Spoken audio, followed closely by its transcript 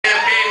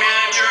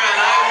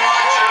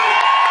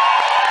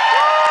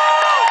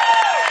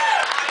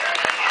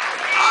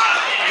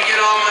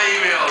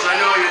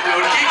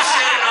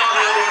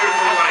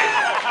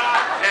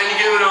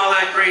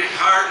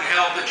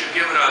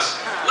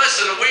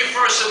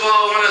first of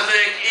all, I want to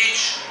thank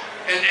each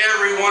and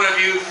every one of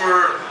you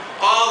for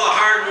all the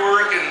hard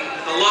work and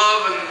the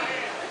love and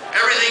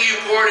everything you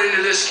poured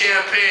into this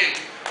campaign.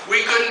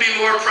 We couldn't be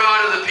more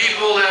proud of the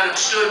people that have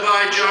stood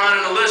by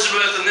John and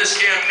Elizabeth in this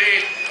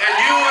campaign, and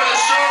you are the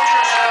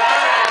soldiers that have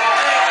done it.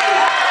 Thank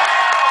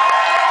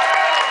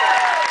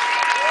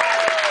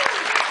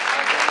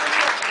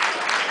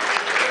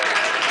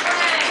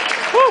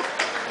you.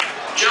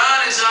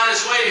 John is on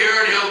his way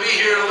here, and he'll be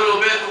here in a little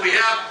bit, but we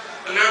have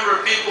a number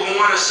of people who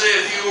want to say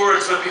a few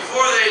words. But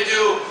before they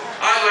do,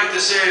 I'd like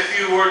to say a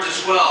few words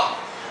as well.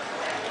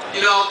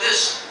 You know,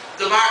 this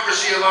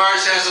democracy of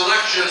ours has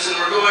elections, and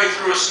we're going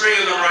through a string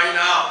of them right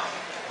now.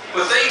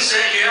 But things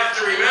that you have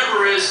to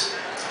remember is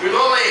we've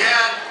only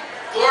had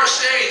 4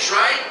 states,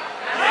 right?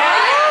 We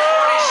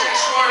have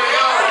 46 more to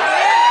go.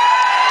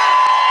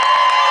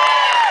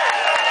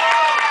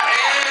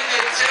 And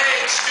it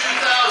takes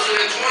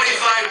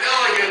 2,025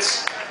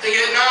 delegates to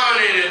get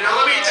nominated. Now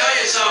let me tell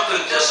you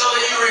something, just so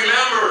that you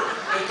remember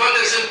and put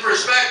this in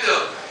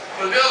perspective.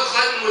 When Bill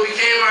Clinton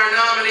became our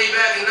nominee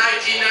back in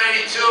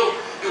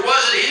 1992, he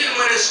didn't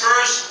win his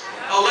first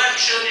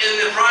election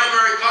in the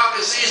primary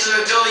caucus season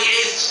until the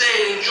 8th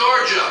state in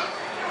Georgia.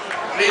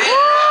 He didn't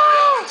wrap it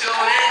up until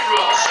in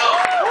April. So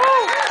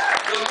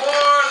the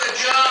more that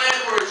John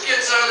Edwards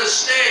gets on the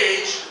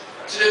stage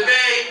to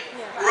debate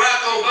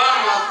Barack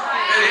Obama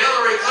and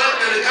Hillary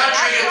Clinton and the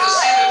country get to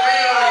see the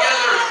three of them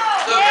together,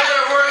 the better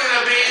we're going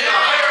to be, the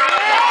higher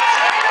up.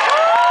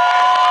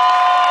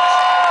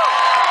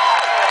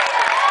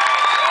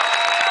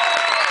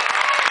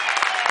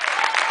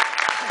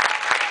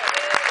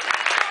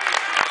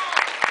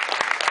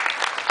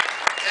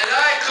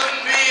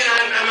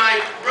 And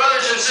my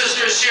brothers and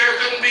sisters here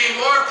couldn't be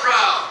more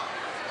proud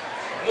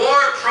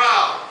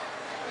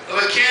of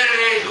a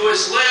candidate who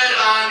has led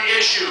on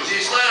issues.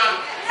 He's led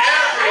on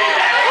every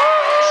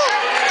issue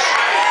in this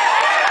race.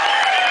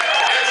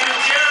 If you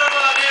care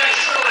about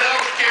national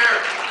health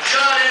care,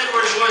 John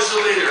Edwards was the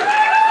leader.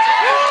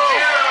 If you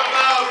care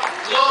about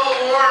global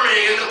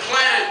warming and the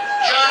planet,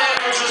 John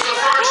Edwards was the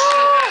first and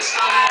the best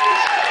on that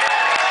issue.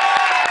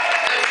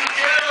 If you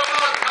care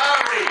about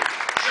poverty,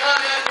 John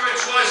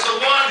Edwards was the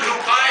one who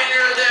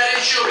pioneered that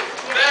issue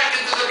back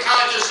into the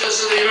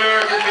consciousness of the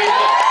American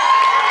people.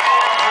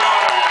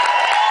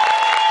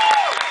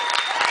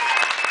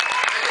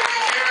 And if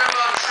you care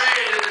about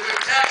trade and the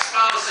good tax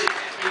policy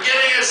and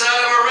getting us out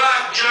of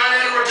Iraq, John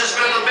Edwards has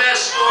been the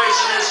best voice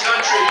in this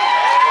country.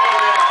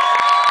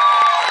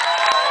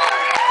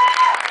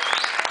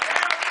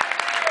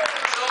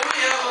 So we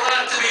have a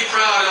lot to be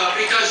proud of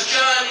because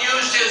John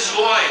used his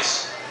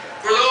voice,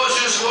 for those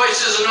whose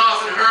voices are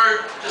often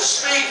heard, to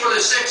speak for the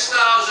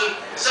 6,000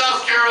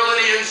 South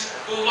Carolinians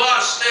who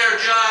lost their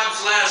jobs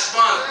last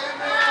month.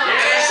 And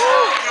he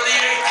spoke for the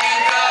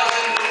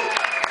 18,000 who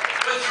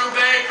went through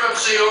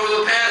bankruptcy over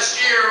the past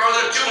year, or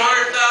the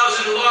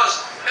 200,000 who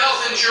lost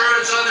health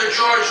insurance under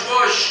George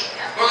Bush,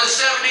 or the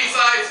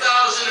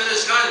 75,000 in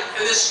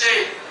this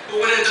state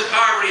who went into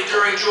poverty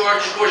during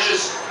George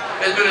Bush's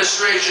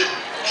administration.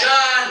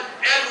 John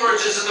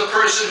Edwards is the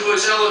person who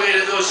has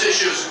elevated those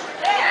issues.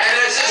 And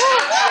as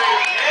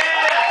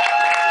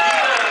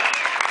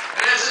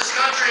this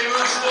country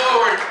moves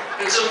forward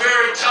in some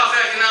very tough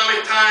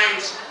economic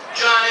times,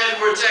 John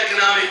Edwards'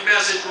 economic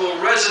message will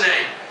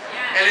resonate.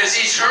 And as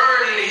he's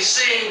heard and he's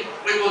seen,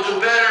 we will do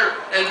better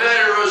and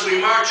better as we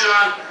march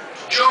on to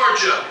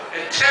Georgia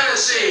and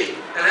Tennessee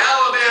and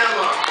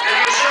Alabama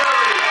and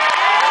Missouri.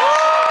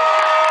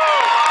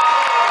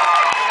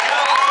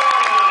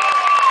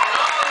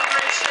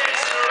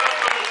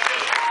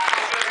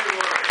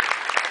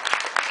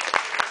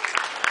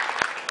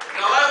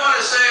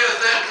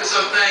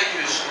 Some thank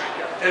yous.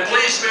 And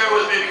please bear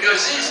with me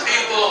because these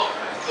people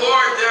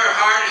poured their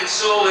heart and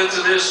soul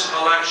into this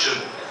election.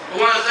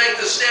 I want to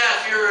thank the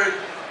staff here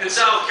in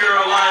South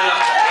Carolina.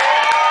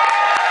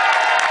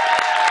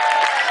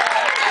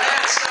 And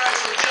that starts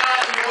with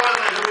John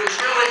Moylan, who has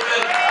really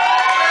been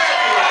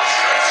fabulous.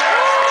 Let's hear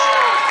it for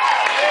John.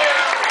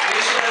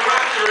 He's a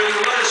director and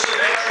he led us to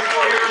victory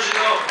 4 years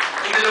ago.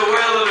 He did a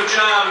whale of a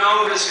job, and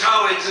all of his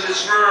colleagues at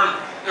his firm,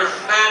 they're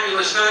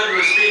fabulous,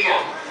 fabulous people.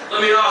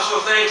 Let me also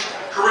thank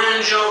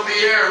Corinne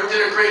Jean-Pierre, who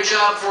did a great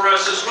job for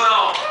us as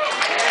well.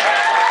 And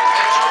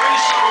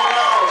Teresa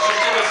Morales, who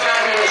did a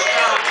fabulous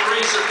job.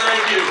 Teresa,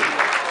 thank you.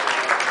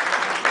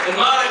 And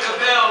Monica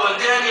Bell and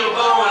Daniel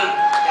Bowen,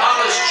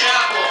 Hollis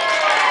Chapel.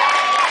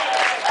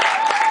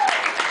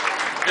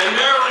 And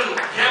Marilyn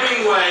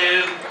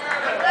Hemingway and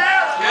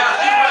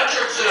Matthew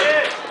Richardson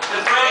and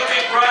Frank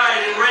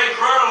McBride and Ray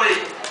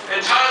Crowley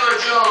and Tyler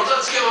Jones.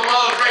 Let's give them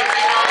all a great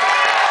big round of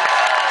applause.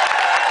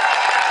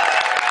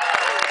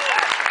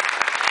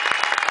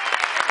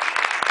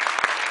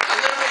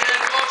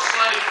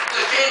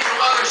 That came from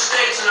other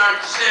states in our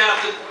staff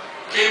that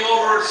came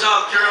over to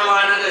South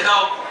Carolina to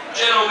help.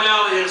 Jen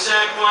O'Malley and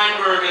Zach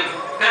Weinberg and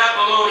Pat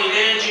Maloney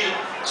and Angie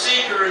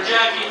Seeker and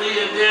Jackie Lee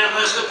and Dan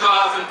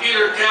Listikoff and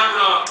Peter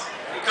Kavanaugh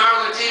and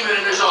Carla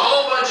Tiemann, and there's a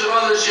whole bunch of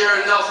others here,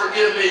 and they'll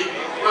forgive me.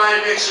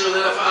 Brian Mixer,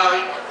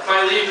 if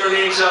I leave their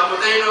names out,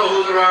 but they know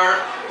who they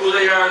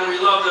are, and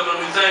we love them, and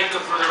we thank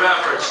them for their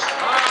efforts.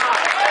 Before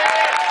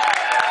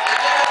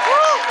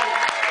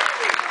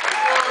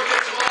we get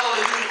to all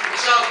the youth from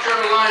South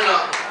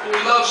Carolina, who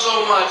we love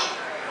so much,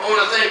 I want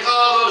to thank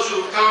all those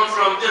who have come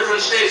from different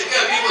states. We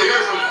got people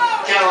here from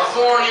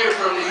California,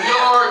 from New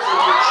York,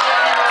 from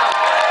Virginia,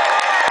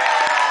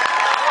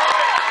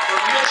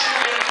 from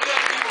Michigan. We got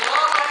people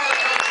all over the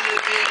country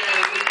that came in,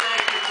 and we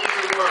thank you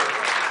for your work.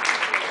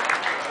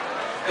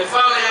 And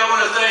finally, I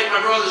want to thank my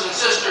brothers and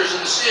sisters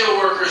and the steel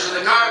workers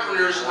and the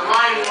carpenters and the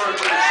mine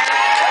workers, the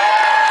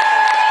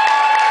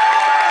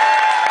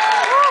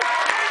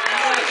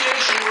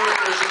communication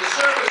workers and the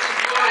service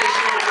employees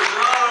workers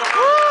and all our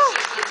brothers and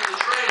sisters in the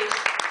trade,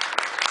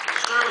 the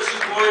service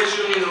employees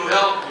union who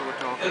helped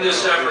in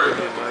this effort.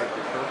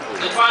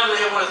 And finally,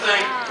 I want to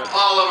thank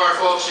all of our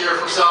folks here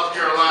from South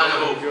Carolina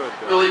who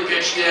really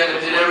pitched in and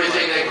did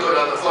everything they could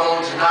on the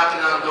phones and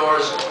knocking on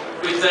doors.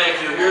 We thank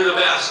you. You're the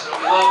best. We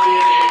love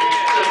being here.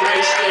 It's a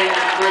great state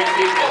and great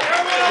people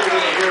that you're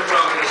going to hear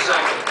from in a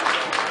second.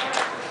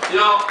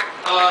 You know,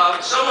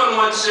 someone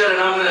once said, and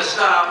I'm going to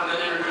stop and then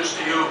introduce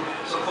to you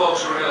some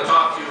folks who are going to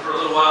talk to you for a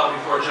little while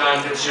before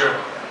John gets here.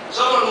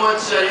 Someone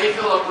once said, A.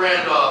 Philip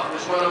Randolph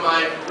was one of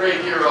my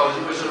great heroes.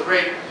 He was a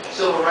great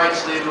civil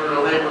rights leader and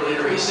a labor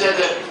leader. He said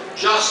that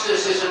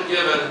justice isn't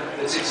given,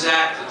 it's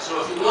exacted. So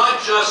if you want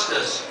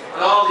justice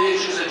on all the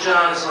issues that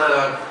John has led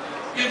on,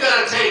 you've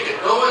got to take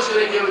it. No one's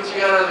going to give it to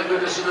you out of the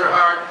goodness of their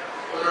heart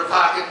or their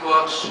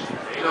pocketbooks,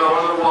 you know, or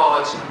their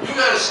wallets. You've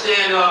got to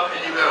stand up and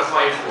you've got to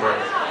fight for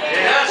it.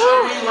 And that's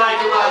what we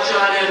like about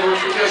John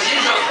Edwards, because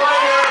he's a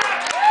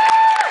fighter.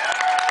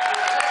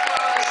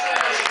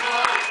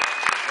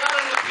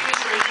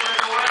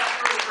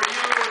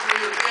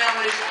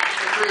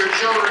 For your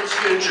children's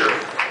future.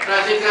 And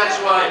I think that's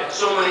why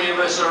so many of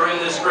us are in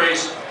this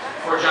race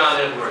for John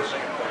Edwards.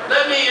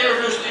 Let me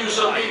introduce to you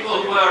some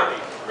people who are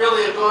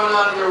really have gone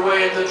out of their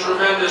way and done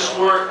tremendous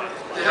work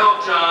to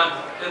help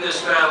John in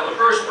this battle. The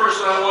first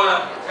person I want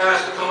to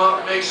ask to come up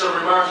and make some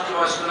remarks to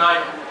us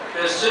tonight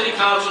is City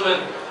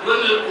Councilman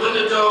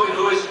Linda Dogan,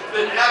 who has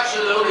been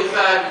absolutely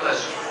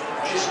fabulous.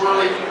 She's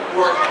really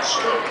worked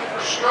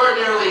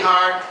extraordinarily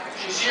hard.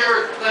 She's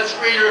here. Let's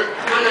greet her.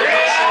 Linda,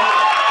 please come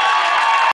up.